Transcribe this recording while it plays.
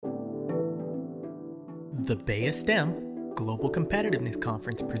The BEA-STEM Global Competitiveness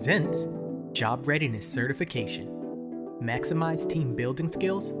Conference presents Job Readiness Certification, Maximize Team Building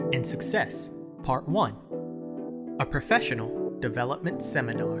Skills and Success, Part 1, a professional development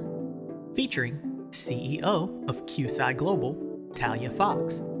seminar featuring CEO of QSI Global, Talia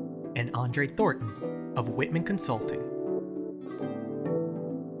Fox, and Andre Thornton of Whitman Consulting.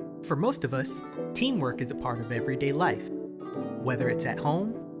 For most of us, teamwork is a part of everyday life. Whether it's at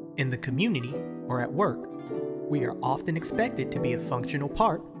home, in the community, or at work, we are often expected to be a functional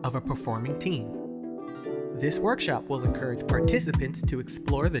part of a performing team. This workshop will encourage participants to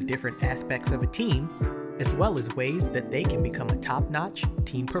explore the different aspects of a team, as well as ways that they can become a top-notch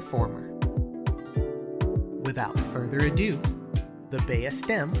team performer. Without further ado, the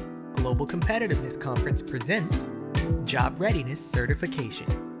BEA-STEM Global Competitiveness Conference presents Job Readiness Certification,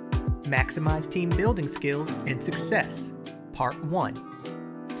 Maximize Team Building Skills and Success, Part 1,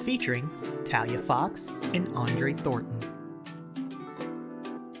 featuring Talia Fox and Andre Thornton.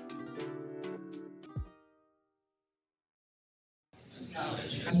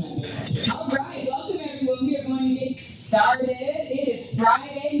 All right, welcome everyone. We are going to get started. It is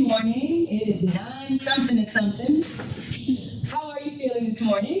Friday morning. It is 9-something to something. How are you feeling this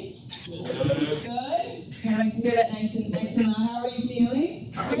morning? Good. I'd like to hear that nice and loud. How are you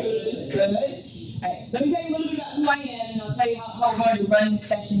feeling? Good. All right, let me tell you a little bit about who I am, and I'll tell you how we're going to run this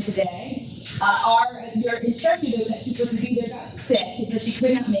session today. Your instructor that was actually supposed to be there got sick, and so she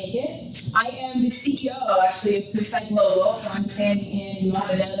could not make it. I am the CEO, actually, of QSI Global, so I'm standing in. You have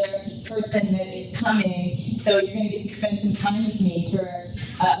another person that is coming, so you're going to get to spend some time with me for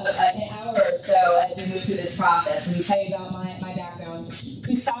an hour or so as we move through this process. Let me tell you about my background.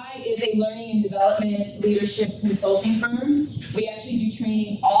 QSI is a learning and development leadership consulting firm. We actually do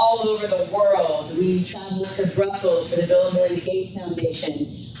training all over the world. We travel to Brussels for the Bill and Melinda Gates Foundation.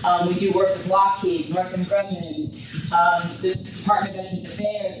 We do work with Lockheed, Northrop Grumman, the Department of Veterans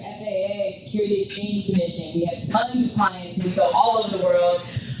Affairs, FAA, Security Exchange Commission. We have tons of clients, and we go all over the world,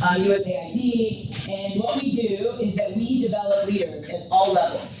 USAID. And what we do is that we develop leaders at all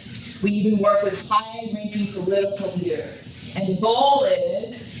levels. We even work with high-ranking political leaders. And the goal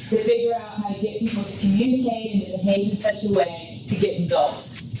is to figure out how to get people to communicate and to behave in such a way to get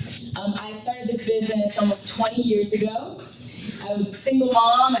results. I started this business almost 20 years ago. I was a single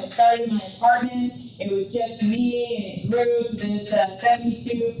mom. I started in my apartment. It was just me, and it grew to this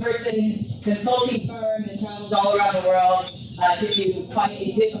 72-person consulting firm that travels all around the world to do quite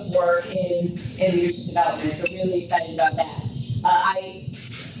a bit of work in leadership development. So really excited about that. I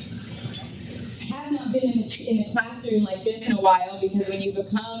have not been in the classroom like this in a while, because when you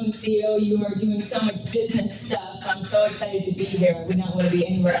become the CEO, you are doing so much business stuff. So I'm so excited to be here. I would not want to be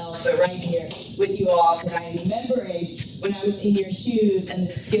anywhere else but right here with you all, because I am remembering when I was in your shoes and the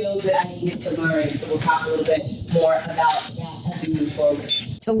skills that I needed to learn. So we'll talk a little bit more about that as we move forward.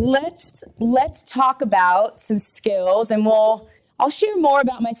 So let's talk about some skills, and I'll share more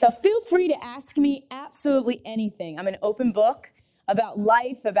about myself. Feel free to ask me absolutely anything. I'm an open book about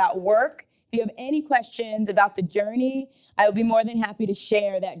life, about work. If you have any questions about the journey, I will be more than happy to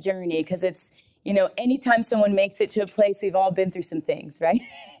share that journey, because it's, anytime someone makes it to a place, we've all been through some things, right?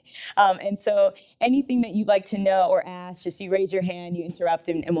 And so anything that you'd like to know or ask, just you raise your hand, you interrupt,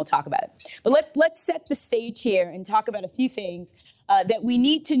 and we'll talk about it. But let's set the stage here and talk about a few things that we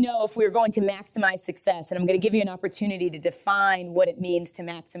need to know if we're going to maximize success. And I'm going to give you an opportunity to define what it means to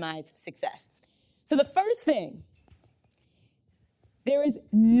maximize success. So the first thing, there is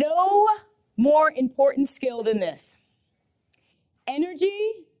no more important skill than this: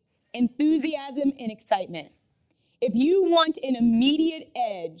 energy, enthusiasm, and excitement. If you want an immediate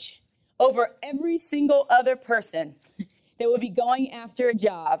edge over every single other person that will be going after a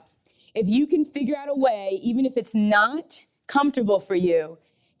job, if you can figure out a way, even if it's not comfortable for you,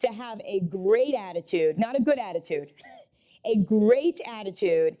 to have a great attitude, not a good attitude, a great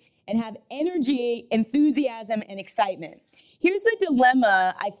attitude, and have energy, enthusiasm, and excitement. Here's the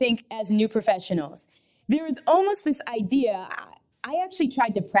dilemma, I think, as new professionals. There is almost this idea. I actually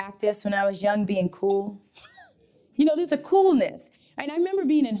tried to practice when I was young being cool. There's a coolness. And I remember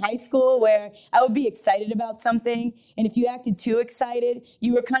being in high school where I would be excited about something, and if you acted too excited,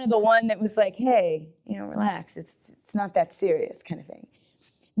 you were kind of the one that was like, hey, relax, it's not that serious kind of thing.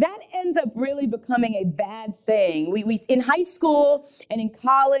 That ends up really becoming a bad thing. We in high school and in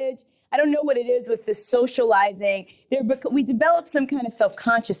college, I don't know what it is with the socializing, we develop some kind of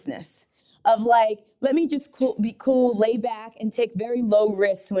self-consciousness of like, let me just be cool, lay back, and take very low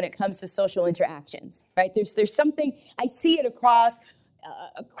risks when it comes to social interactions, right? There's something, I see it across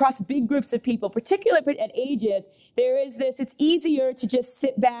across big groups of people, particularly at ages, there is this, it's easier to just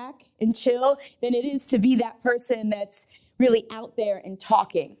sit back and chill than it is to be that person that's really out there and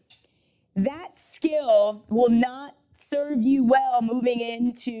talking. That skill will not serve you well moving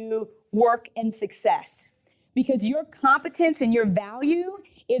into work and success, because your competence and your value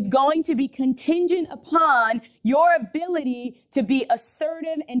is going to be contingent upon your ability to be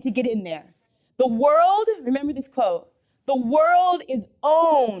assertive and to get in there. The world, remember this quote, the world is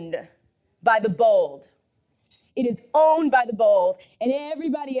owned by the bold. It is owned by the bold, and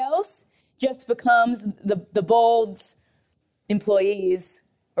everybody else just becomes the bold's employees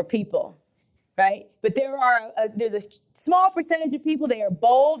or people, right? But there's a small percentage of people, they are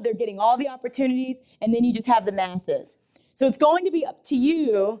bold, they're getting all the opportunities, and then you just have the masses. So it's going to be up to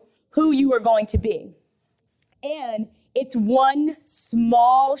you who you are going to be. And it's one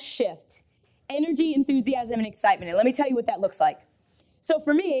small shift. Energy, enthusiasm, and excitement. And let me tell you what that looks like. So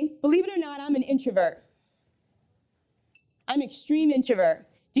for me, believe it or not, I'm an introvert. I'm an extreme introvert.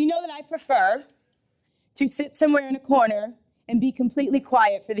 Do you know that I prefer to sit somewhere in a corner and be completely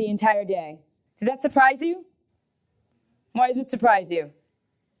quiet for the entire day? Does that surprise you? Why does it surprise you?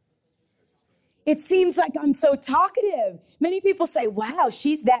 It seems like I'm so talkative. Many people say, wow,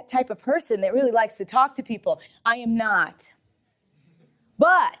 she's that type of person that really likes to talk to people. I am not.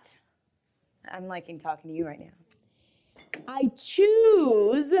 But I'm liking talking to you right now. I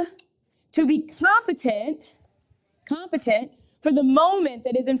choose to be competent for the moment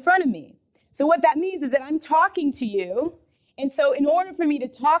that is in front of me. So what that means is that I'm talking to you, and so in order for me to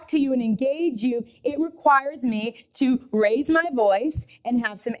talk to you and engage you, it requires me to raise my voice and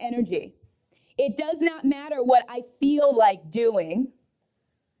have some energy. It does not matter what I feel like doing.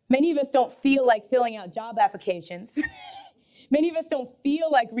 Many of us don't feel like filling out job applications. Many of us don't feel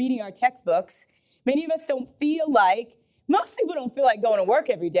like reading our textbooks. Many of us don't feel like, most people don't feel like going to work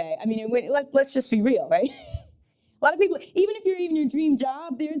every day. I mean, let's just be real, right? A lot of people, even if you're in your dream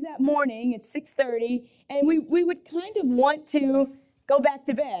job, there's that morning, it's 6:30, and we would kind of want to go back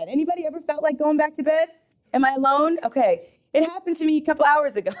to bed. Anybody ever felt like going back to bed? Am I alone? Okay. It happened to me a couple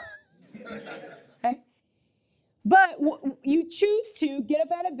hours ago. Okay? But you choose to get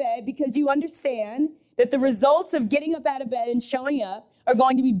up out of bed because you understand that the results of getting up out of bed and showing up are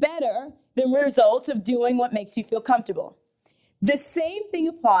going to be better than results of doing what makes you feel comfortable. The same thing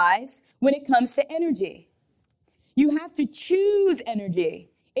applies when it comes to energy. You have to choose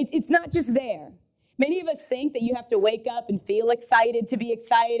energy. It's not just there. Many of us think that you have to wake up and feel excited to be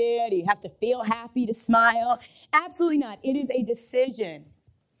excited, or you have to feel happy to smile. Absolutely not. It is a decision.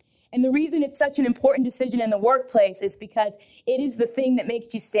 And the reason it's such an important decision in the workplace is because it is the thing that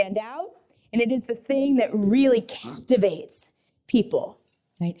makes you stand out, and it is the thing that really captivates people,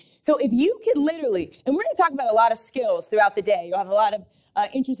 right? So if you could literally, and we're going to talk about a lot of skills throughout the day. You'll have a lot of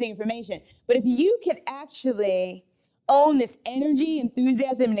interesting information. But if you could actually own this energy,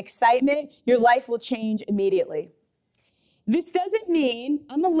 enthusiasm, and excitement, your life will change immediately. This doesn't mean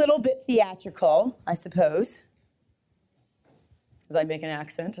I'm a little bit theatrical, I suppose. As I make an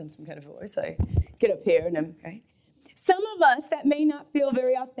accent and some kind of voice, I get up here and I'm, right? Some of us, that may not feel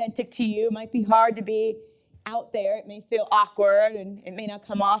very authentic to you. It might be hard to be out there. It may feel awkward and it may not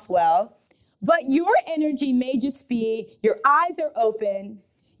come off well. But your energy may just be your eyes are open,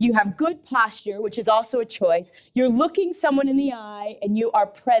 you have good posture, which is also a choice. You're looking someone in the eye and you are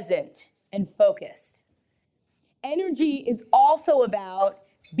present and focused. Energy is also about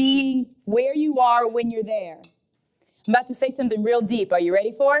being where you are when you're there. I'm about to say something real deep. Are you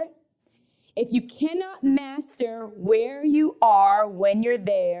ready for it? If you cannot master where you are when you're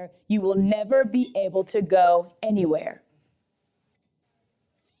there, you will never be able to go anywhere.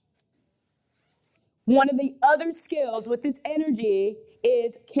 One of the other skills with this energy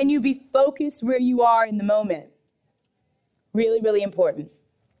is, can you be focused where you are in the moment? Really, really important.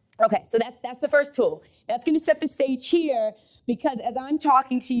 Okay, so that's the first tool. That's going to set the stage here, because as I'm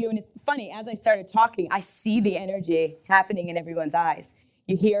talking to you, and it's funny, as I started talking, I see the energy happening in everyone's eyes.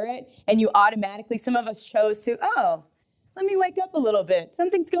 You hear it, and you automatically, some of us chose to, let me wake up a little bit.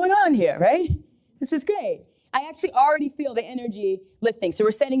 Something's going on here, right? This is great. I actually already feel the energy lifting, so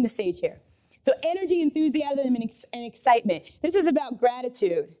we're setting the stage here. So energy, enthusiasm, and excitement. This is about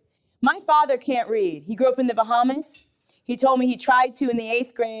gratitude. My father can't read. He grew up in the Bahamas. He told me he tried to, in the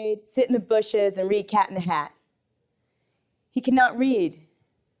 8th grade, sit in the bushes and read Cat in the Hat. He cannot read.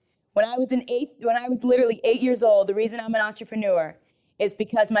 When I was literally 8 years old, the reason I'm an entrepreneur is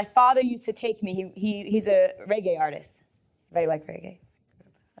because my father used to take me. He's a reggae artist. Everybody like reggae?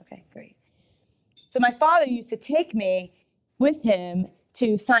 Okay, great. So my father used to take me with him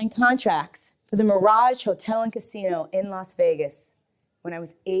to sign contracts for the Mirage Hotel and Casino in Las Vegas. when I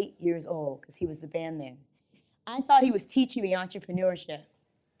was 8 years old, because he was the band man. I thought he was teaching me entrepreneurship.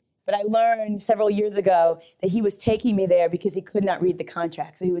 But I learned several years ago that he was taking me there because he could not read the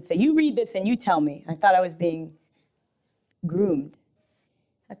contract. So he would say, you read this and you tell me. I thought I was being groomed.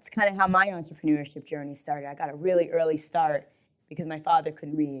 That's kind of how my entrepreneurship journey started. I got a really early start because my father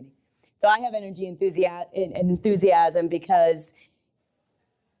couldn't read. So I have energy and enthusiasm because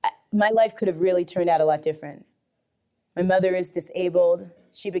my life could have really turned out a lot different. My mother is disabled.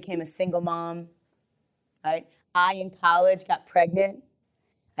 She became a single mom. Right? I, in college, got pregnant.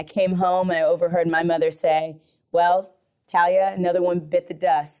 I came home and I overheard my mother say, well, Talia, another one bit the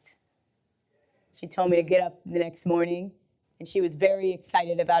dust. She told me to get up the next morning, and she was very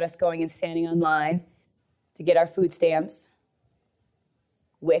excited about us going and standing online to get our food stamps.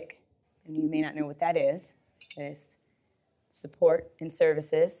 WIC, and you may not know what that is. It is support and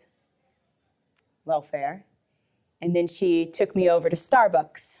services, welfare. And then she took me over to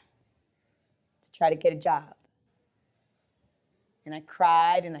Starbucks to try to get a job. And I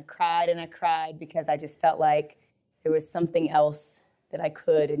cried and I cried and I cried because I just felt like there was something else that I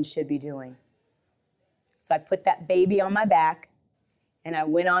could and should be doing. So I put that baby on my back and I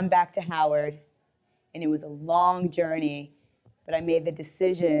went on back to Howard, and it was a long journey, but I made the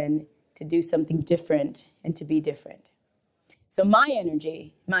decision to do something different and to be different. So my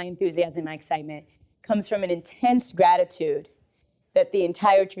energy, my enthusiasm, my excitement comes from an intense gratitude that the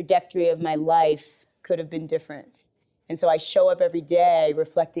entire trajectory of my life could have been different. And so I show up every day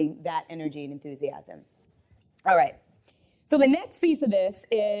reflecting that energy and enthusiasm. All right. So the next piece of this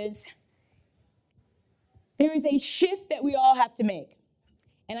is there is a shift that we all have to make.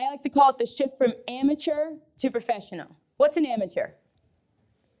 And I like to call it the shift from amateur to professional. What's an amateur?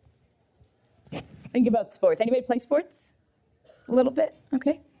 Think about sports. Anybody play sports? A little bit?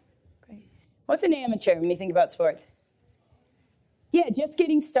 Okay. Great. What's an amateur when you think about sports? Yeah, just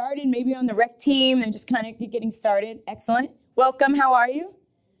getting started, maybe on the rec team, and just kind of getting started. Excellent. Welcome, how are you?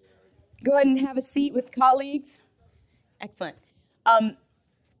 Go ahead and have a seat with colleagues. Excellent.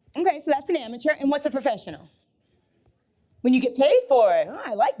 Okay, so that's an amateur, and what's a professional? When you get paid for it. Oh,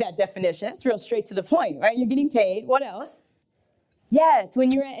 I like that definition. That's real straight to the point, right? You're getting paid. What else? Yes,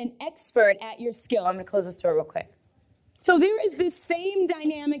 when you're an expert at your skill. I'm going to close this door real quick. So there is this same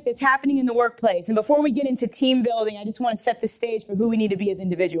dynamic that's happening in the workplace. And before we get into team building, I just want to set the stage for who we need to be as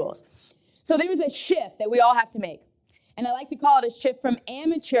individuals. So there's a shift that we all have to make. And I like to call it a shift from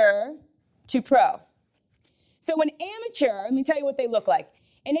amateur to pro. So an amateur, let me tell you what they look like.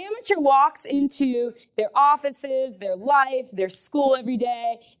 An amateur walks into their offices, their life, their school every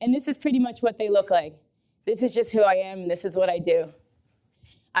day, and this is pretty much what they look like. This is just who I am, and this is what I do.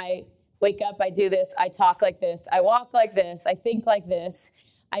 I wake up, I do this, I talk like this, I walk like this, I think like this,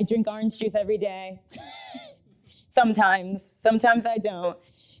 I drink orange juice every day. Sometimes I don't.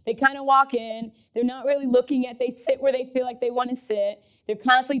 They kind of walk in, they're not really looking at, they sit where they feel like they want to sit. They're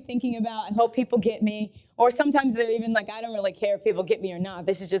constantly thinking about, I hope people get me. Or sometimes they're even like, I don't really care if people get me or not.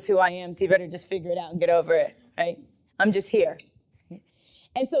 This is just who I am, so you better just figure it out and get over it, right? I'm just here.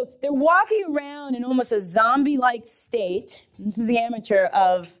 And so they're walking around in almost a zombie-like state. This is the amateur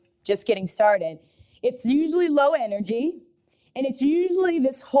of just getting started. It's usually low energy, and it's usually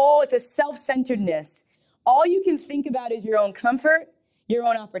it's a self-centeredness. All you can think about is your own comfort, your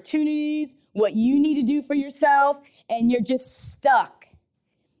own opportunities, what you need to do for yourself, and you're just stuck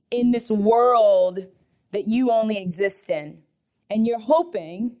in this world that you only exist in. And you're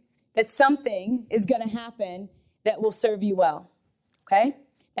hoping that something is going to happen that will serve you well, okay?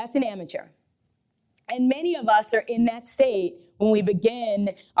 That's an amateur. And many of us are in that state when we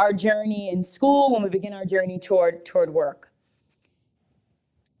begin our journey in school, when we begin our journey toward work.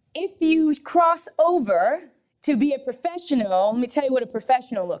 If you cross over to be a professional, let me tell you what a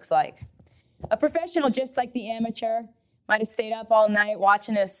professional looks like. A professional, just like the amateur, might have stayed up all night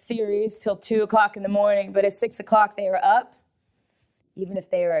watching a series till 2 o'clock in the morning, but at 6 o'clock they are up. Even if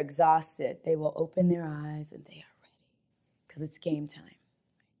they are exhausted, they will open their eyes and they are ready because it's game time.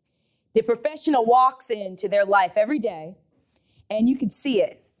 The professional walks into their life every day, and you can see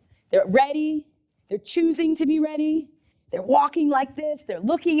it. They're ready. They're choosing to be ready. They're walking like this. They're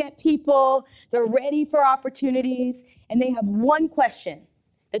looking at people. They're ready for opportunities. And they have one question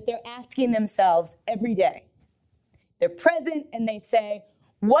that they're asking themselves every day. They're present, and they say,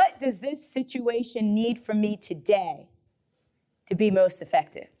 what does this situation need from me today to be most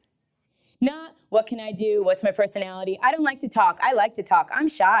effective? Not, what can I do? What's my personality? I don't like to talk. I like to talk. I'm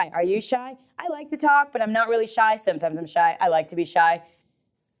shy. Are you shy? I like to talk, but I'm not really shy. Sometimes I'm shy. I like to be shy.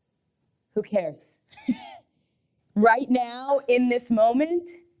 Who cares? Right now, in this moment,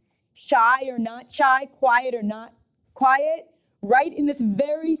 shy or not shy, quiet or not quiet, right in this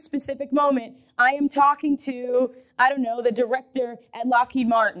very specific moment, I am talking to, I don't know, the director at Lockheed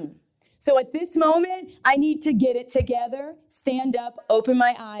Martin. So at this moment, I need to get it together, stand up, open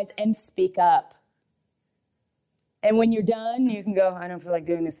my eyes, and speak up. And when you're done, you can go, I don't feel like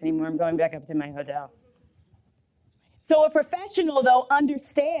doing this anymore. I'm going back up to my hotel. So a professional, though,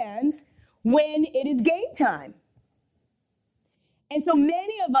 understands when it is game time. And so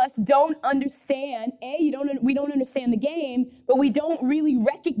many of us don't understand, we don't understand the game, but we don't really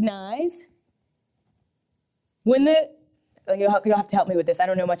recognize when you'll have to help me with this. I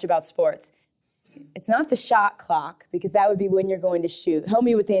don't know much about sports. It's not the shot clock, because that would be when you're going to shoot. Help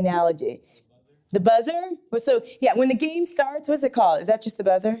me with the analogy. The buzzer? So, yeah, when the game starts, what's it called? Is that just the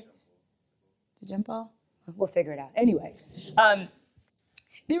buzzer? The jump ball? We'll figure it out. Anyway,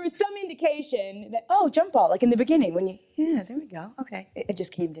 there was some indication that, jump ball, like in the beginning, there we go. Okay, it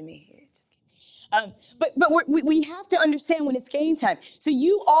just came to me. But we have to understand when it's game time. So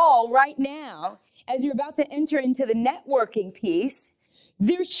you all, right now, as you're about to enter into the networking piece,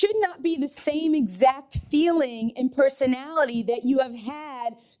 there should not be the same exact feeling and personality that you have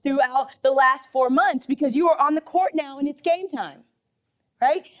had throughout the last 4 months, because you are on the court now and it's game time,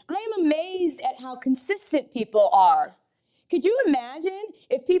 right? I am amazed at how consistent people are. Could you imagine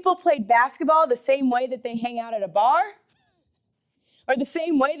if people played basketball the same way that they hang out at a bar? Or the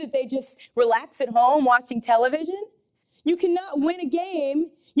same way that they just relax at home watching television? You cannot win a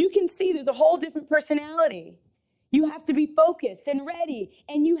game. You can see there's a whole different personality. You have to be focused and ready,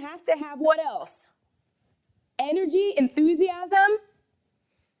 and you have to have what else? Energy, enthusiasm,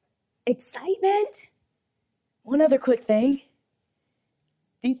 excitement. One other quick thing.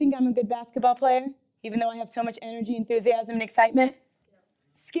 Do you think I'm a good basketball player, even though I have so much energy, enthusiasm, and excitement?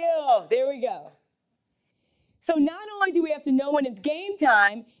 Skill. There we go. So not only do we have to know when it's game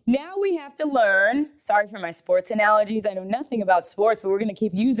time, now we have to learn, sorry for my sports analogies, I know nothing about sports, but we're going to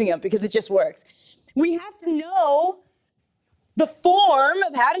keep using them because it just works. We have to know the form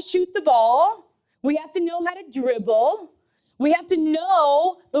of how to shoot the ball. We have to know how to dribble. We have to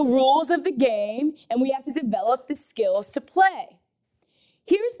know the rules of the game, and we have to develop the skills to play.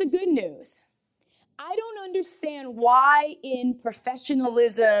 Here's the good news. I don't understand why in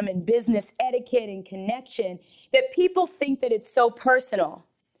professionalism and business etiquette and connection that people think that it's so personal.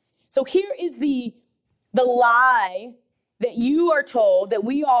 So here is the lie that you are told, that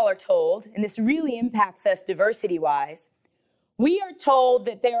we all are told, and this really impacts us diversity-wise. We are told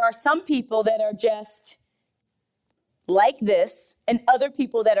that there are some people that are just like this and other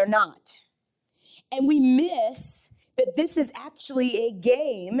people that are not. And we miss that this is actually a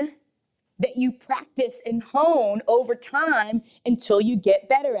game that you practice and hone over time until you get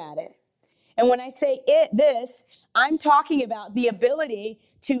better at it. And when I say this, I'm talking about the ability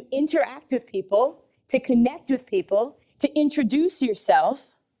to interact with people, to connect with people, to introduce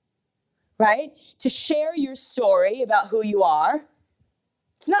yourself, right? To share your story about who you are.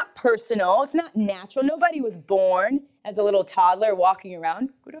 It's not personal, it's not natural. Nobody was born as a little toddler walking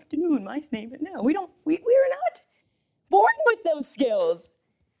around, good afternoon, my name. No, we are not born with those skills.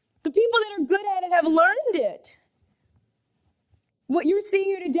 The people that are good at it have learned it. What you're seeing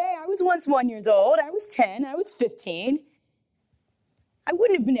here today, I was once 1 year old, I was 10, I was 15. I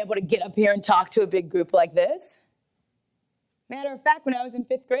wouldn't have been able to get up here and talk to a big group like this. Matter of fact, when I was in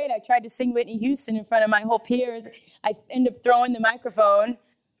 5th grade, I tried to sing Whitney Houston in front of my whole peers. I ended up throwing the microphone,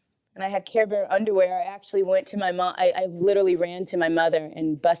 and I had Care Bear underwear. I actually went to my mom, I literally ran to my mother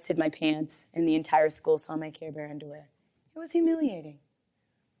and busted my pants, and the entire school saw my Care Bear underwear. It was humiliating.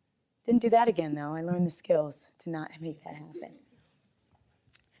 Didn't do that again, though. I learned the skills to not make that happen.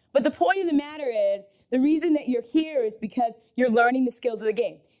 But the point of the matter is, the reason that you're here is because you're learning the skills of the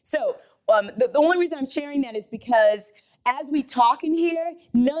game. So the only reason I'm sharing that is because as we talk in here,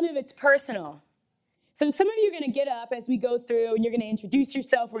 none of it's personal. So some of you are going to get up as we go through, and you're going to introduce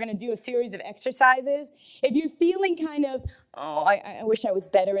yourself. We're going to do a series of exercises. If you're feeling kind of, I wish I was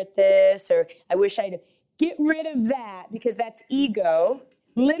better at this, or I wish I'd get rid of that, because that's ego.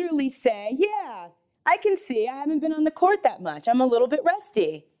 Literally say, yeah, I can see I haven't been on the court that much. I'm a little bit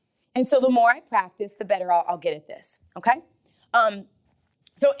rusty. And so the more I practice, the better I'll get at this, okay?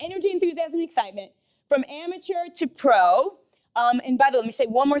 So energy, enthusiasm, excitement, from amateur to pro. And by the way, let me say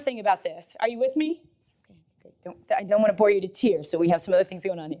one more thing about this. Are you with me? Okay, I don't want to bore you to tears, so we have some other things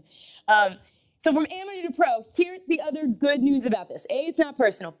going on here. So from amateur to pro, here's the other good news about this. A, it's not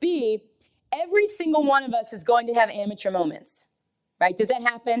personal. B, every single one of us is going to have amateur moments. Right? Does that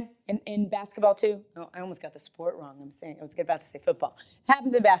happen in basketball too? Oh, I almost got the sport wrong. I was about to say football. It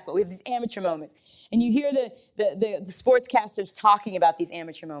happens in basketball. We have these amateur moments. And you hear the sportscasters talking about these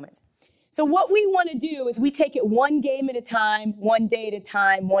amateur moments. So what we want to do is we take it one game at a time, one day at a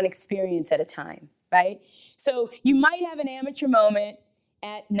time, one experience at a time, right? So you might have an amateur moment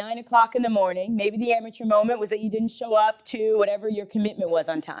at 9 o'clock in the morning. Maybe the amateur moment was that you didn't show up to whatever your commitment was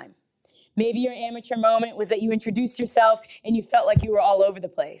on time. Maybe your amateur moment was that you introduced yourself and you felt like you were all over the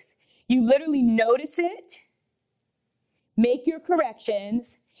place. You literally notice it, make your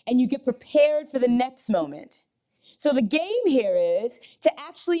corrections, and you get prepared for the next moment. So the game here is to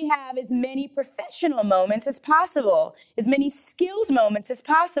actually have as many professional moments as possible, as many skilled moments as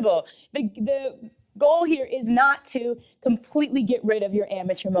possible. The goal here is not to completely get rid of your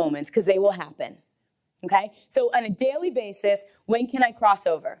amateur moments, because they will happen, okay? So on a daily basis, when can I cross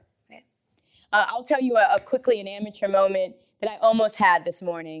over? I'll tell you quickly an amateur moment that I almost had this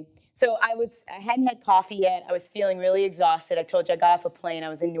morning. So I hadn't had coffee yet. I was feeling really exhausted. I told you I got off a plane. I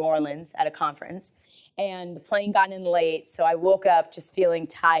was in New Orleans at a conference, and the plane got in late, so I woke up just feeling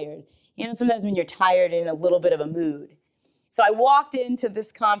tired. You know, sometimes when you're tired, you're in a little bit of a mood. So I walked into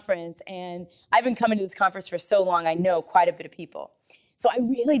this conference, and I've been coming to this conference for so long, I know quite a bit of people. So I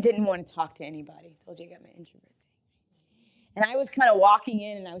really didn't want to talk to anybody. I told you I got my introvert. And I was kind of walking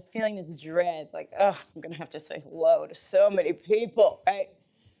in, and I was feeling this dread, like, oh, I'm going to have to say hello to so many people, right?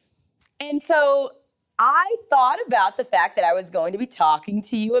 And so I thought about the fact that I was going to be talking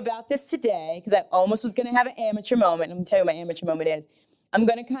to you about this today, because I almost was going to have an amateur moment. I'm going to tell you what my amateur moment is. I'm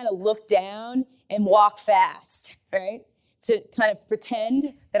going to kind of look down and walk fast, right? To kind of pretend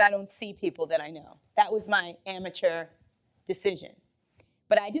that I don't see people that I know. That was my amateur decision.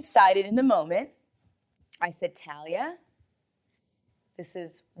 But I decided in the moment, I said, Talia, this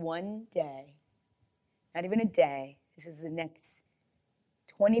is one day, not even a day. This is the next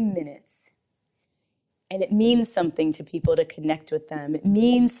 20 minutes. And it means something to people to connect with them. It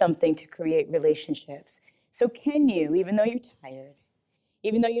means something to create relationships. So can you, even though you're tired,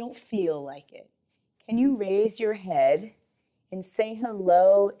 even though you don't feel like it, can you raise your head and say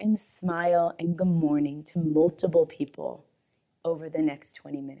hello and smile and good morning to multiple people over the next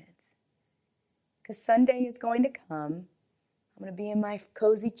 20 minutes? Because Sunday is going to come. I'm going to be in my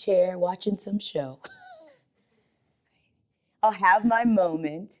cozy chair watching some show. I'll have my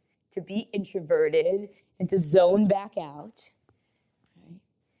moment to be introverted and to zone back out. Right?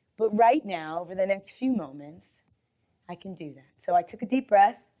 But right now, over the next few moments, I can do that. So I took a deep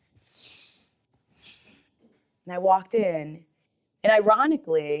breath, and I walked in. And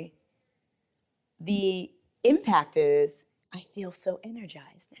ironically, the impact is I feel so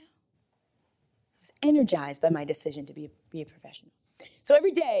energized now. I was energized by my decision to be a professional. So every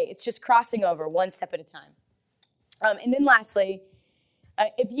day, it's just crossing over one step at a time. And then lastly,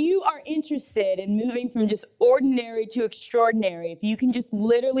 if you are interested in moving from just ordinary to extraordinary, if you can just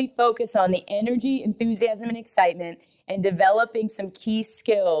literally focus on the energy, enthusiasm, and excitement and developing some key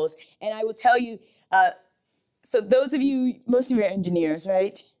skills, and I will tell you, so those of you, most of you are engineers,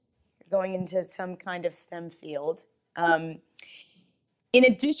 right? You're going into some kind of STEM field. In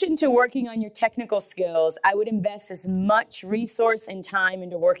addition to working on your technical skills, I would invest as much resource and time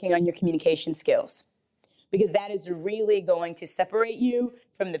into working on your communication skills, because that is really going to separate you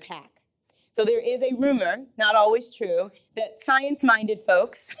from the pack. So there is a rumor, not always true, that science-minded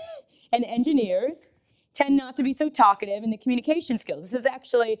folks and engineers tend not to be so talkative in the communication skills. This is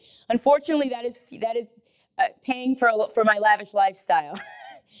actually, unfortunately, that is paying for my lavish lifestyle.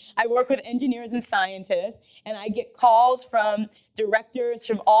 I work with engineers and scientists, and I get calls from directors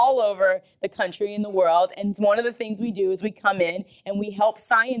from all over the country and the world, and one of the things we do is we come in and we help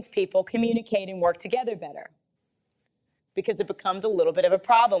science people communicate and work together better, because it becomes a little bit of a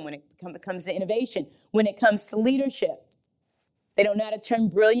problem when it comes to innovation, when it comes to leadership. They don't know how to turn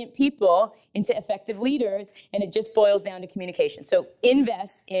brilliant people into effective leaders, and it just boils down to communication. So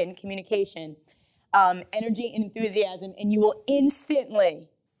invest in communication, energy and enthusiasm, and you will instantly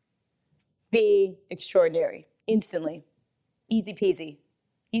be extraordinary. Instantly. Easy peasy.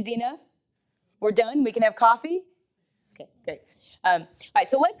 Easy enough? We're done? We can have coffee? Okay, great. All right,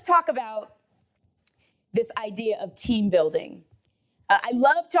 so let's talk about this idea of team building. I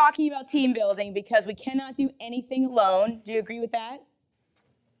love talking about team building because we cannot do anything alone. Do you agree with that?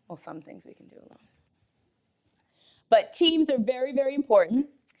 Well, some things we can do alone. But teams are very, very important.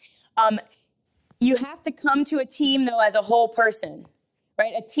 You have to come to a team, though, as a whole person,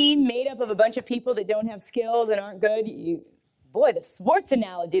 right? A team made up of a bunch of people that don't have skills and aren't good. Boy, the sports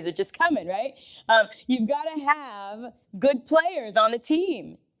analogies are just coming, right? You've got to have good players on the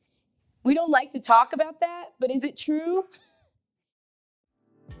team. We don't like to talk about that, but is it true?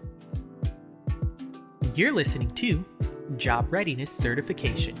 You're listening to Job Readiness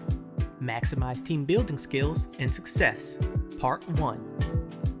Certification, Maximize Team Building Skills and Success, Part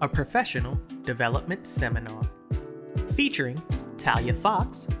 1. a professional development seminar featuring Talia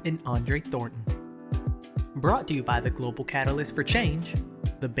Fox and Andre Thornton. Brought to you by the Global Catalyst for Change,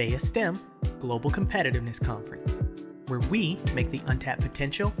 the BEA STEM Global Competitiveness Conference, where we make the untapped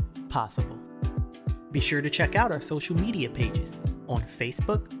potential possible. Be sure to check out our social media pages on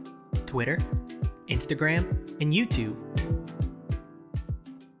Facebook, Twitter, Instagram, and YouTube.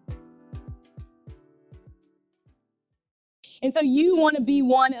 And so you want to be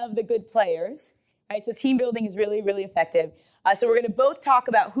one of the good players, right? So team building is really, really effective. So we're going to both talk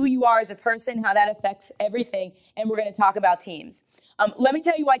about who you are as a person, how that affects everything, and we're going to talk about teams. Let me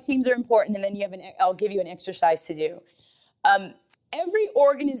tell you why teams are important, and then I'll give you an exercise to do. Every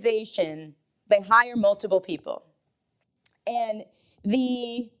organization, they hire multiple people. And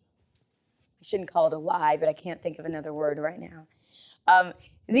I shouldn't call it a lie, but I can't think of another word right now.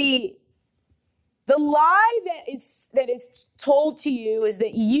 The lie that is told to you is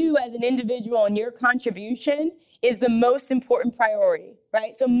that you as an individual and your contribution is the most important priority,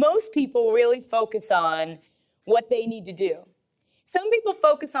 right? So most people really focus on what they need to do. Some people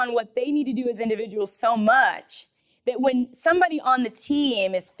focus on what they need to do as individuals so much that when somebody on the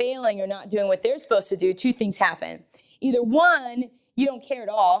team is failing or not doing what they're supposed to do, two things happen. Either one, you don't care at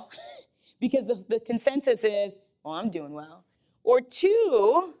all because the consensus is, well, I'm doing well. Or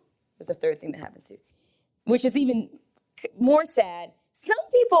two, there's a third thing that happens too, which is even more sad. Some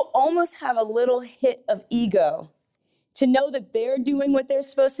people almost have a little hit of ego to know that they're doing what they're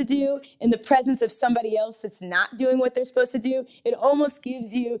supposed to do in the presence of somebody else that's not doing what they're supposed to do. It almost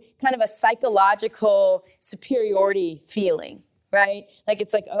gives you kind of a psychological superiority feeling, right? Like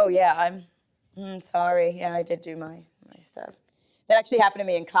it's like, oh yeah, I'm sorry. Yeah, I did do my stuff. That actually happened to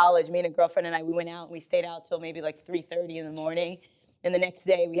me in college. Me and a girlfriend and I, we went out and we stayed out till maybe like 3:30 in the morning. And the next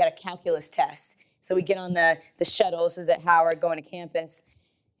day, we had a calculus test. So we get on the shuttle. This is at Howard, going to campus.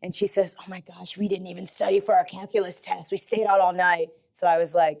 And she says, oh, my gosh, we didn't even study for our calculus test. We stayed out all night. So I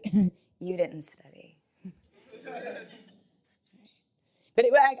was like, you didn't study. But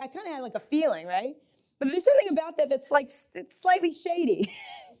I kind of had like a feeling, right? But there's something about that that's like, it's slightly shady.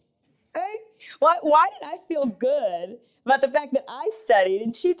 Right? Why did I feel good about the fact that I studied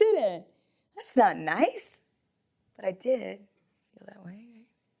and she didn't? That's not nice. But I did. That way, right?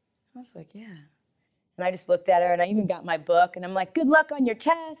 I was like, yeah. And I just looked at her and I even got my book and I'm like, good luck on your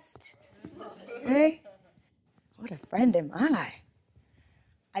test. Right? What a friend am I?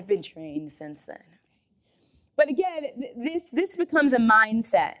 I've been trained since then. But again, this becomes a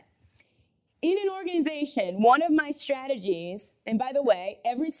mindset. In an organization, one of my strategies, and by the way,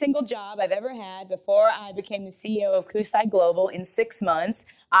 every single job I've ever had before I became the CEO of Kusai Global, in 6 months,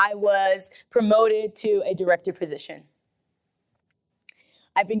 I was promoted to a director position.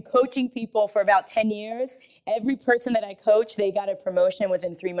 I've been coaching people for about 10 years. Every person that I coach, they got a promotion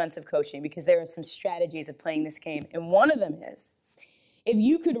within 3 months of coaching because there are some strategies of playing this game. And one of them is, if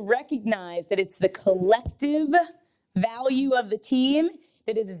you could recognize that it's the collective value of the team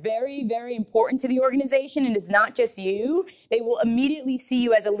that is very, very important to the organization and it's not just you, they will immediately see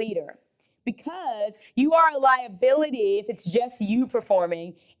you as a leader. Because you are a liability if it's just you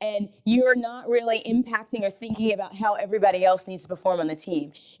performing and you're not really impacting or thinking about how everybody else needs to perform on the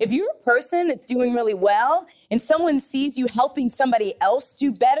team. If you're a person that's doing really well and someone sees you helping somebody else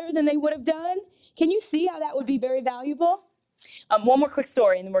do better than they would have done, can you see how that would be very valuable? One more quick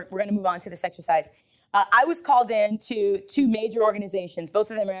story and then we're going to move on to this exercise. I was called in to 2 major organizations.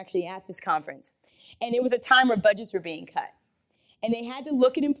 Both of them are actually at this conference. And it was a time where budgets were being cut. And they had to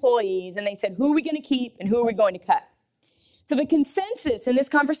look at employees and they said, who are we going to keep and who are we going to cut? So the consensus in this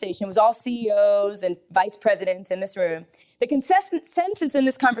conversation was all CEOs and vice presidents in this room. The consensus in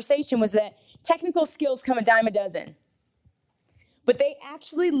this conversation was that technical skills come a dime a dozen. But they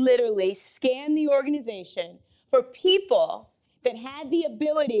actually literally scanned the organization for people that had the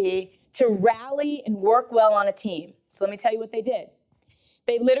ability to rally and work well on a team. So let me tell you what they did.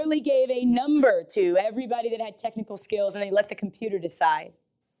 They literally gave a number to everybody that had technical skills and they let the computer decide.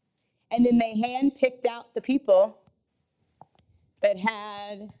 And then they hand-picked out the people that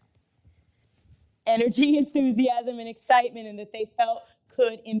had energy, enthusiasm, and excitement and that they felt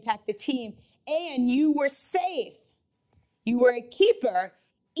could impact the team. And you were safe. You were a keeper,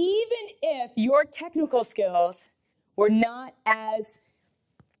 even if your technical skills were not as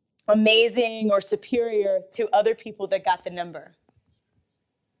amazing or superior to other people that got the number.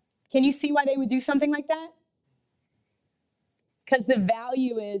 Can you see why they would do something like that? Because the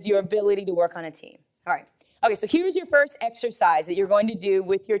value is your ability to work on a team. All right. Okay, so here's your first exercise that you're going to do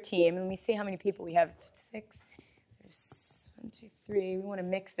with your team. Let me see how many people we have. 6. There's 1, 2, 3. We want to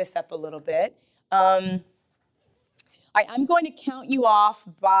mix this up a little bit. All right, I'm going to count you off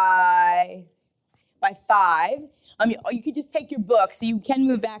by 5. You could just take your books, so you can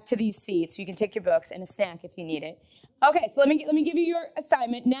move back to these seats. You can take your books and a snack if you need it. Okay, so let me give you your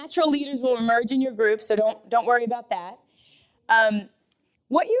assignment. Natural leaders will emerge in your group, so don't worry about that.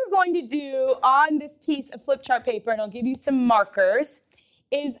 What you're going to do on this piece of flip chart paper, and I'll give you some markers,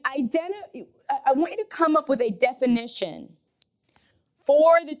 is I want you to come up with a definition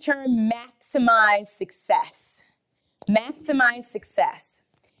for the term maximize success. Maximize success.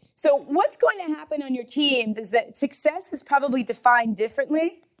 So what's going to happen on your teams is that success is probably defined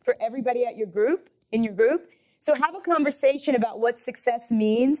differently for everybody in your group. So have a conversation about what success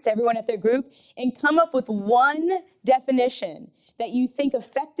means to everyone at their group and come up with one definition that you think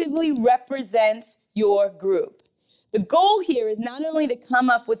effectively represents your group. The goal here is not only to come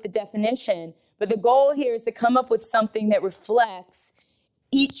up with the definition, but the goal here is to come up with something that reflects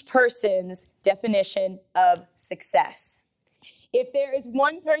each person's definition of success. If there is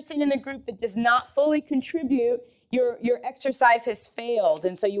one person in the group that does not fully contribute, your exercise has failed.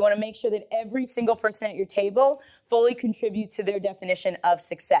 And so you want to make sure that every single person at your table fully contributes to their definition of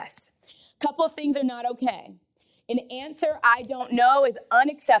success. A couple of things are not okay. An answer, I don't know, is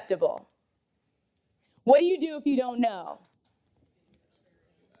unacceptable. What do you do if you don't know?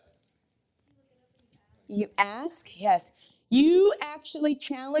 You ask? Yes. You actually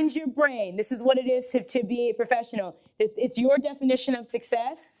challenge your brain. This is what it is to be a professional. It's your definition of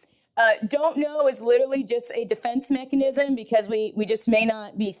success. Don't know is literally just a defense mechanism because we just may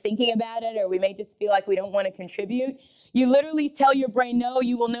not be thinking about it, or we may just feel like we don't want to contribute. You literally tell your brain, no,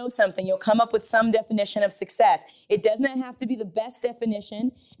 you will know something. You'll come up with some definition of success. It does not have to be the best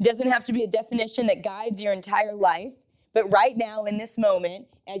definition. It doesn't have to be a definition that guides your entire life. But right now, in this moment,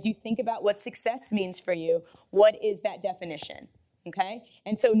 as you think about what success means for you, what is that definition? Okay?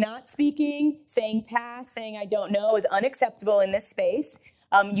 And so not speaking, saying pass, saying I don't know is unacceptable in this space.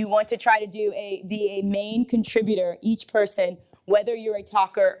 You want to try to be a main contributor, each person, whether you're a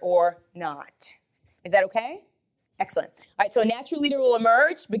talker or not. Is that okay? Excellent. All right, so a natural leader will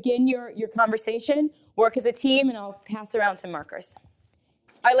emerge, begin your conversation, work as a team, and I'll pass around some markers.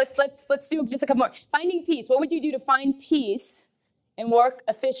 All right, let's do just a couple more. Finding peace. What would you do to find peace and work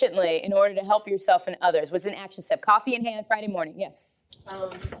efficiently in order to help yourself and others? What's an action step? Coffee in hand, Friday morning. Yes.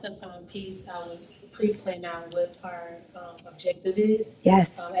 To find peace, I would pre-plan out what our objective is.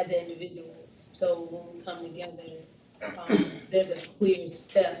 Yes. As an individual. So when we come together, there's a clear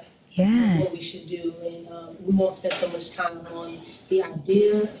step. Yeah. What we should do, and we won't spend so much time on the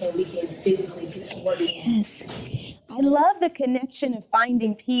idea, and we can physically get to work. Yes. I love the connection of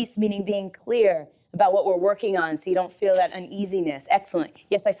finding peace, meaning being clear about what we're working on so you don't feel that uneasiness. Excellent.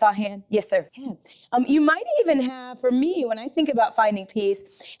 Yes, I saw a hand. Yes, sir. Yeah. You might even have, for me, when I think about finding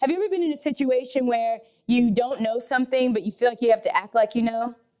peace, have you ever been in a situation where you don't know something, but you feel like you have to act like you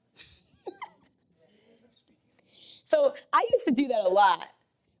know? So I used to do that a lot.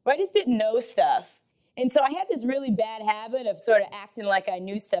 I just didn't know stuff. And so I had this really bad habit of sort of acting like I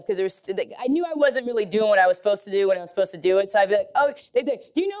knew stuff because I knew I wasn't really doing what I was supposed to do when I was supposed to do it. So I'd be like, oh,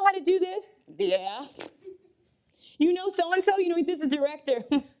 do you know how to do this? Yeah. You know so-and-so? You know, this is director.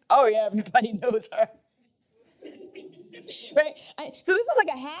 Oh, yeah, everybody knows her. Right? So this was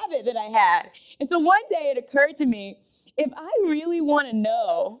like a habit that I had. And so one day it occurred to me, if I really want to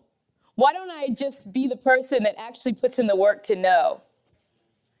know, why don't I just be the person that actually puts in the work to know?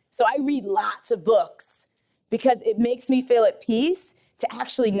 So I read lots of books because it makes me feel at peace to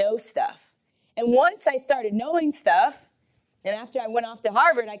actually know stuff. And once I started knowing stuff, and after I went off to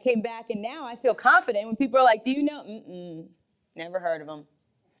Harvard, I came back, and now I feel confident when people are like, do you know? Never heard of them.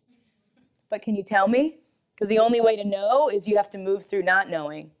 But can you tell me? Because the only way to know is you have to move through not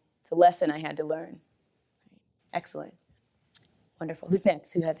knowing. It's a lesson I had to learn. Excellent. Wonderful. Who's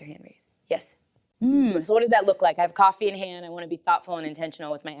next? Who had their hand raised? Yes. So what does that look like? I have coffee in hand. I want to be thoughtful and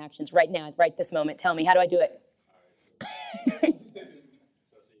intentional with my actions right now, right this moment. Tell me, how do I do it?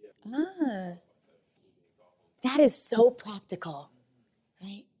 That is so practical,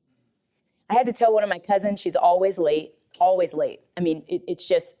 right? I had to tell one of my cousins, she's always late. I mean, it's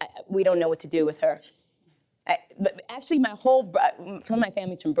just, we don't know what to do with her. But actually, some of my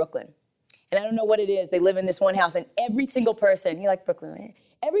family's from Brooklyn. And I don't know what it is. They live in this one house, and every single person, you like Brooklyn, right?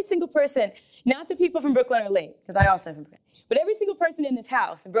 Every single person, not the people from Brooklyn are late, because I also am from Brooklyn, but every single person in this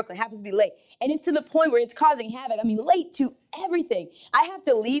house in Brooklyn happens to be late. And it's to the point where it's causing havoc. I mean, late to everything. I have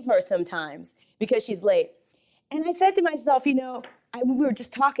to leave her sometimes because she's late. And I said to myself, we were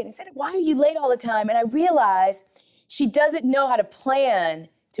just talking. I said, why are you late all the time? And I realized she doesn't know how to plan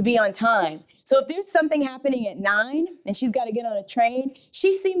to be on time. So if there's something happening at 9 and she's got to get on a train,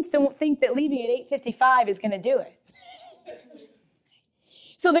 she seems to think that leaving at 8:55 is going to do it.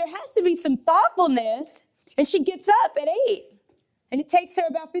 So there has to be some thoughtfulness, and she gets up at 8, and it takes her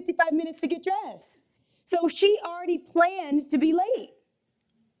about 55 minutes to get dressed. So she already planned to be late.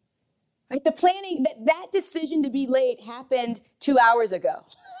 Right? The planning, that decision to be late happened 2 hours ago.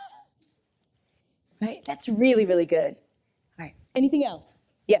 Right? That's really, really good. All right. Anything else?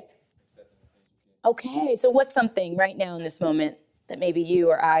 Yes. Okay. So what's something right now in this moment that maybe you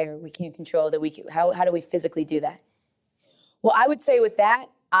or I or we can't control that we can, how do we physically do that? Well, I would say with that,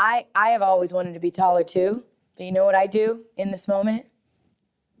 I have always wanted to be taller too. But you know what I do in this moment?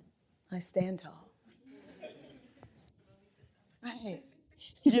 I stand tall. Right.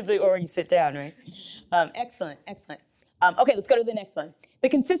 Or you sit down, right? Excellent. Okay, let's go to the next one. The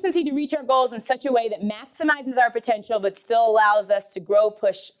consistency to reach our goals in such a way that maximizes our potential but still allows us to grow,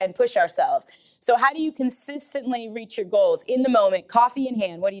 push ourselves. So how do you consistently reach your goals? In the moment, coffee in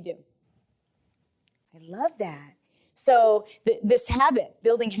hand, what do you do? I love that. So this habit,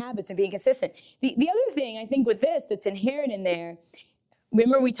 building habits and being consistent. The other thing I think with this that's inherent in there,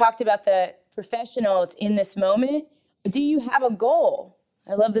 remember we talked about the professional, it's in this moment. Do you have a goal?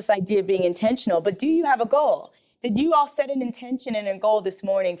 I love this idea of being intentional, but do you have a goal? Did you all set an intention and a goal this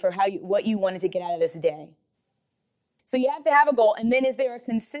morning for what you wanted to get out of this day? So you have to have a goal, and then is there a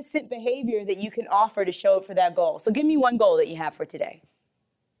consistent behavior that you can offer to show up for that goal? So give me one goal that you have for today.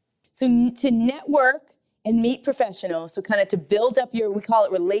 So to network and meet professionals, so kind of to build up we call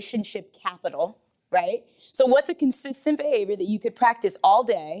it relationship capital, right? So what's a consistent behavior that you could practice all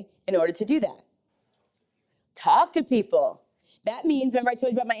day in order to do that? Talk to people. That means, remember I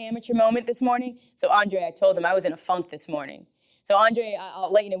told you about my amateur moment this morning? So Andre, I told him I was in a funk this morning. So Andre,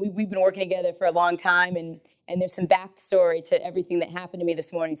 I'll let you know, we've been working together for a long time, and there's some backstory to everything that happened to me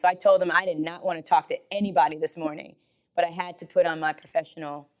this morning. So I told him I did not want to talk to anybody this morning, but I had to put on my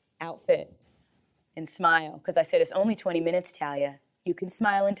professional outfit and smile, because I said, it's only 20 minutes, Talia. You can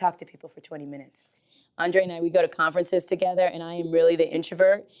smile and talk to people for 20 minutes. Andre and I, we go to conferences together, and I am really the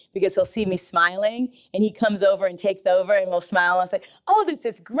introvert because he'll see me smiling, and he comes over and takes over, and we'll smile. I'll say, oh, this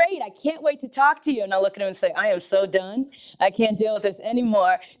is great. I can't wait to talk to you. And I'll look at him and say, I am so done. I can't deal with this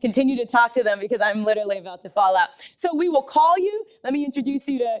anymore. Continue to talk to them because I'm literally about to fall out. So we will call you. Let me introduce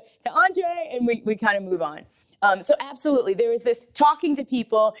you to Andre, and we kind of move on. So absolutely, there is this talking to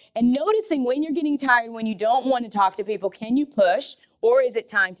people and noticing when you're getting tired, when you don't want to talk to people, can you push, or is it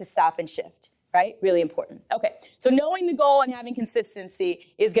time to stop and shift? Right? Really important. Okay, so knowing the goal and having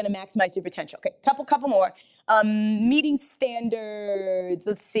consistency is going to maximize your potential. Okay, couple more. Meeting standards.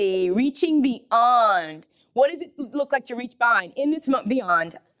 Let's see. Reaching beyond. What does it look like to reach beyond? In this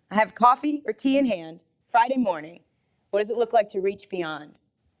beyond, I have coffee or tea in hand, Friday morning. What does it look like to reach beyond?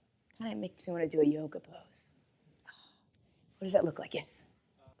 Kind of makes me want to do a yoga pose. What does that look like? Yes.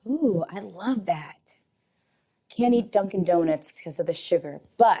 Ooh, I love that. Can't eat Dunkin' Donuts because of the sugar,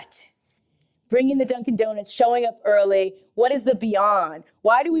 but bringing the Dunkin' Donuts, showing up early. What is the beyond?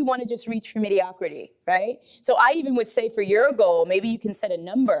 Why do we want to just reach for mediocrity, right? So I even would say for your goal, maybe you can set a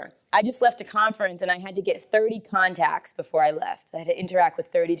number. I just left a conference and I had to get 30 contacts before I left. I had to interact with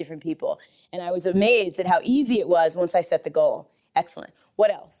 30 different people. And I was amazed at how easy it was once I set the goal. Excellent. What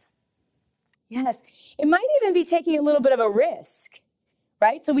else? Yes, it might even be taking a little bit of a risk,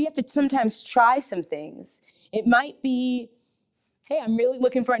 right? So we have to sometimes try some things. It might be, hey, I'm really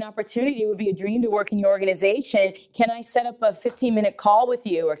looking for an opportunity. It would be a dream to work in your organization. Can I set up a 15-minute call with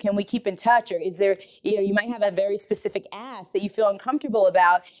you? Or can we keep in touch? Or is there, you might have a very specific ask that you feel uncomfortable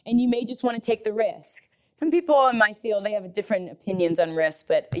about, and you may just want to take the risk. Some people in my field, they have different opinions on risk,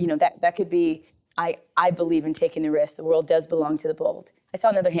 but that could be, I believe in taking the risk. The world does belong to the bold. I saw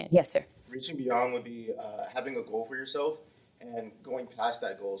another hand. Yes, sir. Reaching beyond would be having a goal for yourself and going past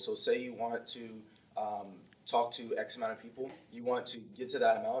that goal. So say you want to talk to X amount of people, you want to get to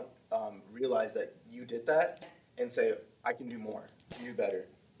that amount, realize that you did that, and say, I can do more, do better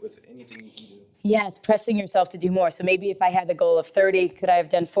with anything you can do. Yes, pressing yourself to do more. So maybe if I had the goal of 30, could I have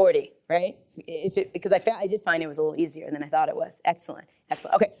done 40, right? Because I did find it was a little easier than I thought it was. Excellent.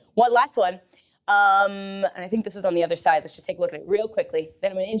 Okay, one last one. And I think this was on the other side. Let's just take a look at it real quickly.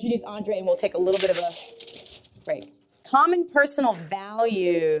 Then I'm going to introduce Andre, and we'll take a little bit of a break. Common personal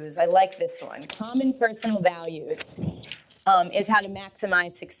values. I like this one. Common personal values is how to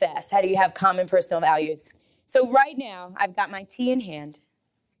maximize success. How do you have common personal values? So right now, I've got my tea in hand,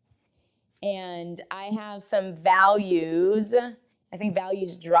 and I have some values. I think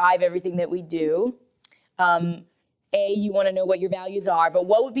values drive everything that we do. You want to know what your values are, but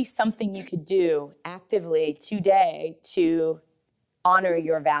what would be something you could do actively today to honor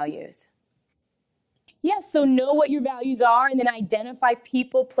your values? Yes, so know what your values are, and then identify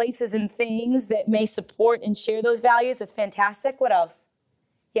people, places, and things that may support and share those values. That's fantastic. What else?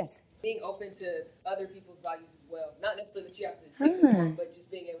 Yes. Being open to other people's values as well. Not necessarily that you have to take them on, but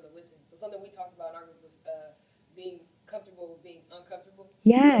just being able to listen. So something we talked about in our group was being comfortable with being uncomfortable.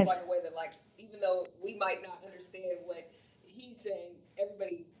 Yes. Like a way that, like, even though we might not understand what he's saying,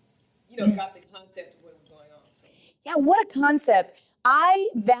 everybody, got the concept of what was going on. So. Yeah, what a concept. I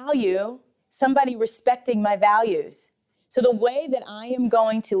value somebody respecting my values. So the way that I am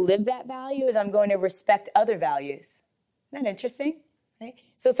going to live that value is I'm going to respect other values. Isn't that interesting? Okay.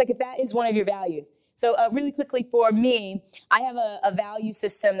 So it's like if that is one of your values. So really quickly for me, I have a value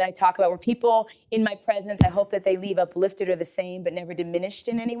system that I talk about where people in my presence, I hope that they leave uplifted or the same, but never diminished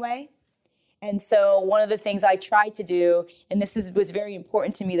in any way. And so one of the things I try to do, and was very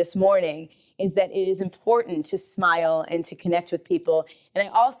important to me this morning, is that it is important to smile and to connect with people. And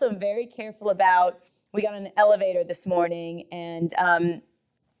I also am very careful about, we got on an elevator this morning, and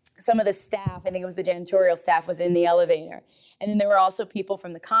some of the staff, I think it was the janitorial staff, was in the elevator. And then there were also people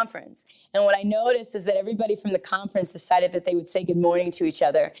from the conference. And what I noticed is that everybody from the conference decided that they would say good morning to each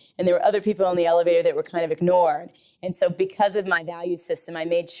other. And there were other people in the elevator that were kind of ignored. And so because of my value system, I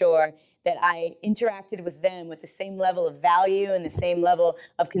made sure that I interacted with them with the same level of value and the same level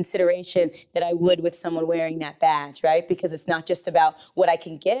of consideration that I would with someone wearing that badge, right? Because it's not just about what I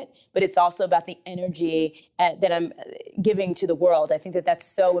can get, but it's also about the energy that I'm giving to the world. I think that that's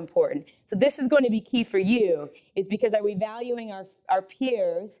so important. So this is going to be key for you, is because are we valuing our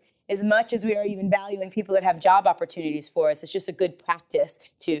peers as much as we are even valuing people that have job opportunities for us? It's just a good practice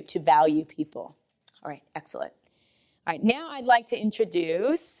to value people. All right, excellent. All right, now I'd like to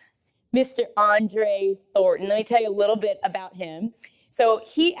introduce Mr. Andre Thornton. Let me tell you a little bit about him. So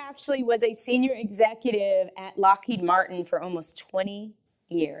he actually was a senior executive at Lockheed Martin for almost 20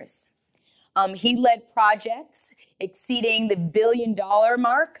 years. He led projects exceeding the $1 billion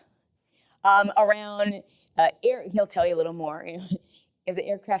mark around he'll tell you a little more. Is it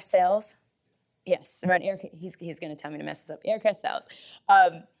aircraft sales? Yes, around he's going to tell me to mess this up. Aircraft sales.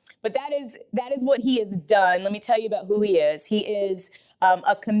 But that is what he has done. Let me tell you about who he is. He is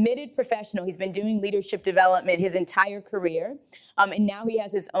a committed professional. He's been doing leadership development his entire career. And now he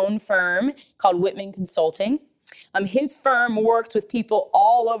has his own firm called Whitman Consulting. His firm works with people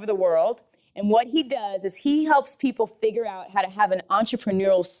all over the world. And what he does is he helps people figure out how to have an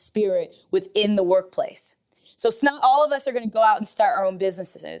entrepreneurial spirit within the workplace. So it's not all of us are going to go out and start our own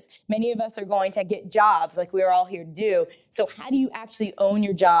businesses. Many of us are going to get jobs like we're all here to do. So how do you actually own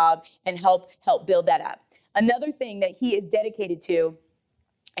your job and help build that up? Another thing that he is dedicated to,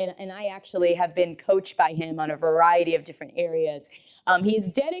 and I actually have been coached by him on a variety of different areas. He is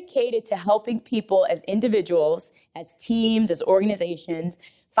dedicated to helping people as individuals, as teams, as organizations,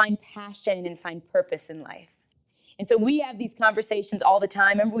 find passion and find purpose in life. And so we have these conversations all the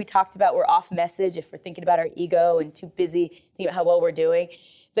time. Remember we talked about we're off message if we're thinking about our ego and too busy thinking about how well we're doing.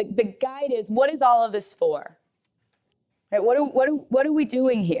 The guide is, what is all of this for? Right? What are we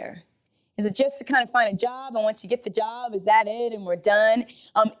doing here? Is it just to kind of find a job, and once you get the job, is that it, and we're done?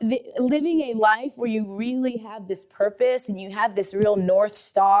 Living a life where you really have this purpose and you have this real North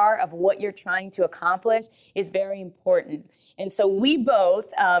Star of what you're trying to accomplish is very important. And so we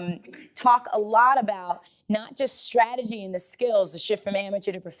both talk a lot about not just strategy and the skills, the shift from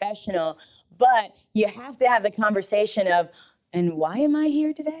amateur to professional, but you have to have the conversation of, and why am I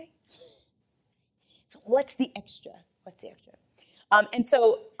here today? So what's the extra? What's the extra? And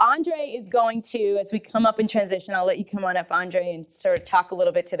so Andre is going to, as we come up in transition, I'll let you come on up, Andre, and sort of talk a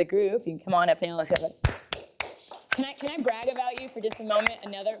little bit to the group. You can come on up now. Let's go. Can I brag about you for just a moment?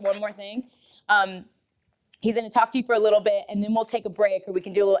 One more thing. He's going to talk to you for a little bit, and then we'll take a break, or we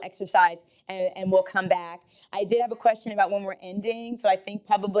can do a little exercise, and we'll come back. I did have a question about when we're ending, so I think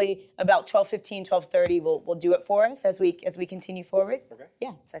probably about 12:15, 12:30 we'll do it for us as we continue forward. Okay.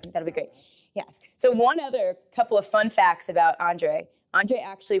 Yeah, so I think that'll be great. Yes. So one other couple of fun facts about Andre. Andre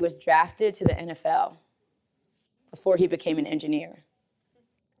actually was drafted to the NFL before he became an engineer.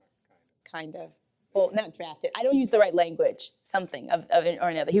 Kind of. Well, not drafted. I don't use the right language. Something of or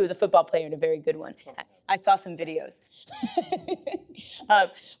another. He was a football player and a very good one. I saw some videos.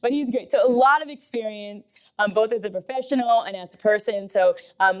 But he's great. So a lot of experience, both as a professional and as a person. So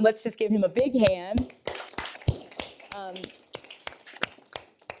let's just give him a big hand.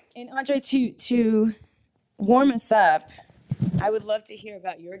 And Andre, to warm us up, I would love to hear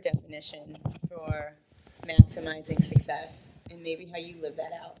about your definition for maximizing success and maybe how you live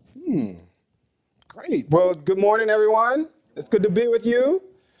that out. Great. Well, good morning, everyone. It's good to be with you.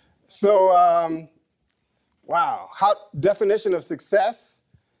 So, definition of success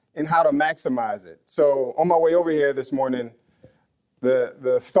and how to maximize it. So on my way over here this morning,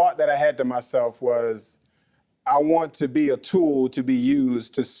 the thought that I had to myself was, I want to be a tool to be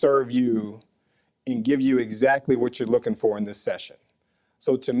used to serve you and give you exactly what you're looking for in this session.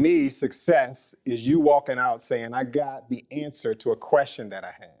 So to me, success is you walking out saying, I got the answer to a question that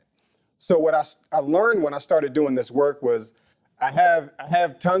I had. So what I learned when I started doing this work was I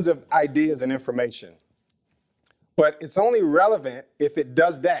have tons of ideas and information, but it's only relevant if it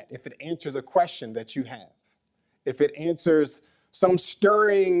does that, if it answers a question that you have, if it answers some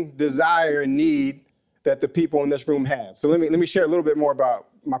stirring desire and need that the people in this room have. So let me share a little bit more about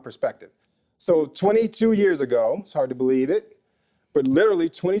my perspective. So 22 years ago, it's hard to believe it, but literally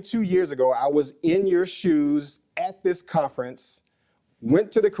 22 years ago, I was in your shoes at this conference,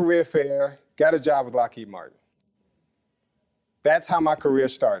 went to the career fair, got a job with Lockheed Martin. That's how my career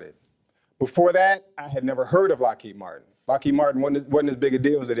started. Before that, I had never heard of Lockheed Martin. Lockheed Martin wasn't as big a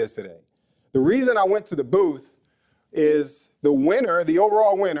deal as it is today. The reason I went to the booth is the winner, the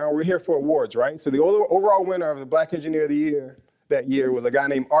overall winner, we're here for awards, right? So the overall winner of the Black Engineer of the Year that year was a guy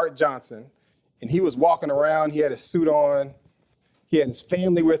named Art Johnson. And he was walking around, he had his suit on, he had his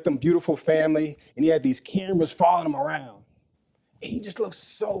family with him, beautiful family, and he had these cameras following him around. And he just looked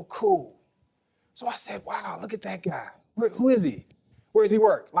so cool. So I said, wow, look at that guy. Who is he? Where does he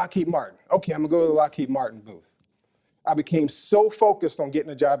work? Lockheed Martin. Okay, I'm gonna go to the Lockheed Martin booth. I became so focused on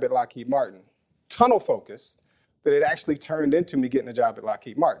getting a job at Lockheed Martin, tunnel focused, that it actually turned into me getting a job at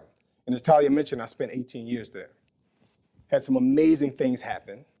Lockheed Martin. And as Talia mentioned, I spent 18 years there. Had some amazing things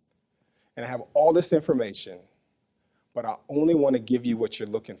happen, and I have all this information, but I only want to give you what you're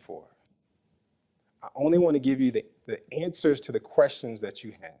looking for. I only want to give you the answers to the questions that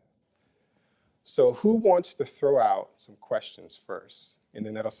you have. So who wants to throw out some questions first? And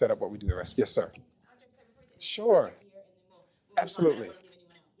then that'll set up what we do the rest. Yes, sir. Sure. Absolutely.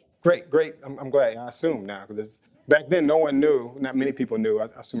 Great. I'm glad. I assume now, because back then no one knew. Not many people knew. I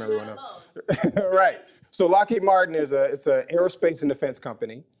assume everyone knows. Right. So Lockheed Martin it's an aerospace and defense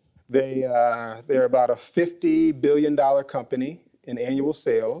company. They're about a $50 billion company in annual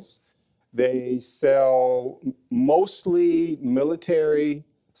sales. They sell mostly military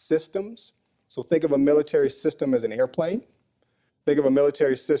systems. So think of a military system as an airplane. Think of a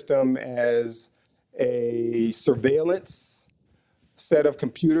military system as a surveillance set of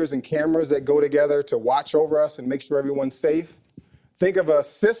computers and cameras that go together to watch over us and make sure everyone's safe. Think of a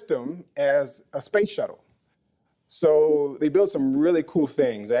system as a space shuttle. So they build some really cool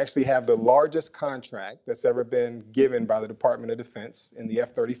things. They actually have the largest contract that's ever been given by the Department of Defense in the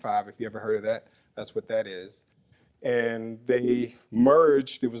F-35, if you ever heard of that, that's what that is. And they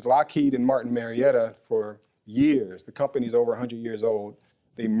merged, it was Lockheed and Martin Marietta for years. The company's over 100 years old.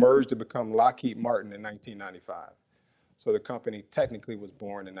 They merged to become Lockheed Martin in 1995. So the company technically was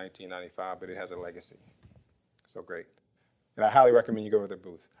born in 1995, but it has a legacy. So great. And I highly recommend you go to their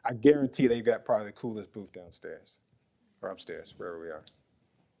booth. I guarantee they've got probably the coolest booth downstairs or upstairs, wherever we are.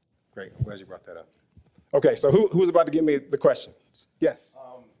 Great, I'm glad you brought that up. Okay, so who's about to give me the question? Yes.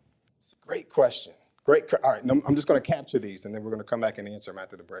 Great question. All right, I'm just going to capture these, and then we're going to come back and answer them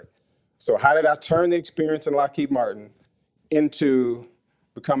after the break. So how did I turn the experience in Lockheed Martin into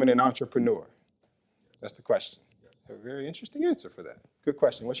becoming an entrepreneur? That's the question. A very interesting answer for that. Good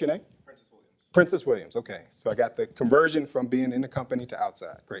question. What's your name? Princess Williams. Princess Williams, okay. So I got the conversion from being in the company to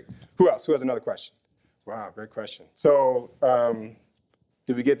outside. Great. Who else? Who has another question? Wow, great question. So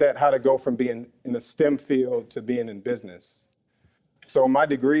did we get that? How to go from being in a STEM field to being in business? So my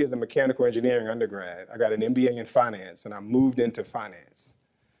degree is a mechanical engineering undergrad. I got an MBA in finance, and I moved into finance.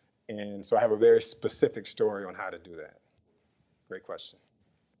 And so I have a very specific story on how to do that. Great question.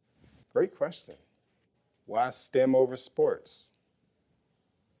 Great question. Why STEM over sports?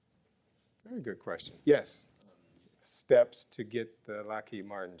 Very good question. Yes. Steps to get the Lockheed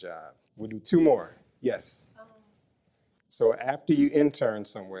Martin job. We'll do two more. Yes. So after you intern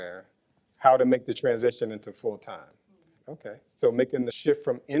somewhere, how to make the transition into full-time. Okay. So making the shift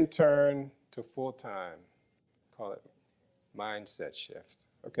from intern to full-time. Call it mindset shift.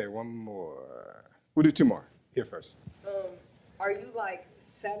 Okay, one more. We'll do two more. Here first. Are you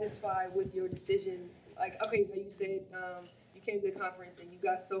satisfied with your decision? Okay, you said you came to the conference and you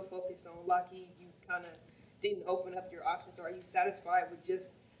got so focused on Lockheed, you kind of didn't open up your options. So are you satisfied with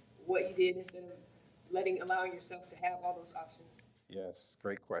just what you did instead of allowing yourself to have all those options? Yes,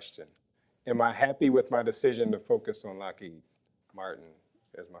 great question. Am I happy with my decision to focus on Lockheed Martin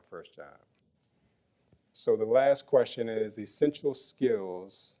as my first job? So the last question is essential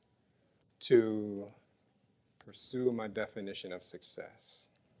skills to pursue my definition of success.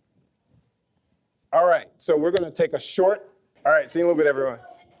 All right, so we're going to take a short, all right, see you in a little bit, everyone.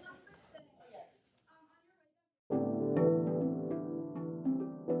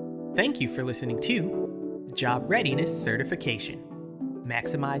 Thank you for listening to Job Readiness Certification.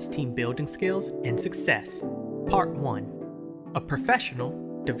 Maximize Team Building Skills and Success. Part 1. A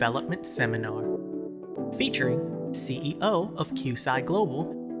Professional Development Seminar. Featuring CEO of QSI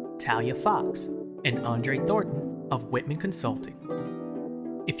Global, Talia Fox, and Andre Thornton of Whitman Consulting.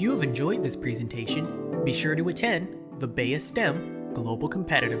 If you have enjoyed this presentation, be sure to attend the BEA STEM Global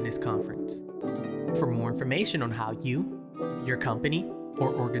Competitiveness Conference. For more information on how you, your company,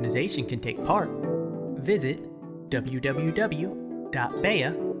 or organization can take part, visit www.bea.org.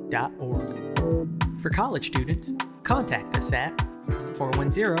 For college students, contact us at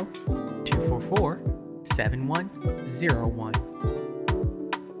 410-244-7101.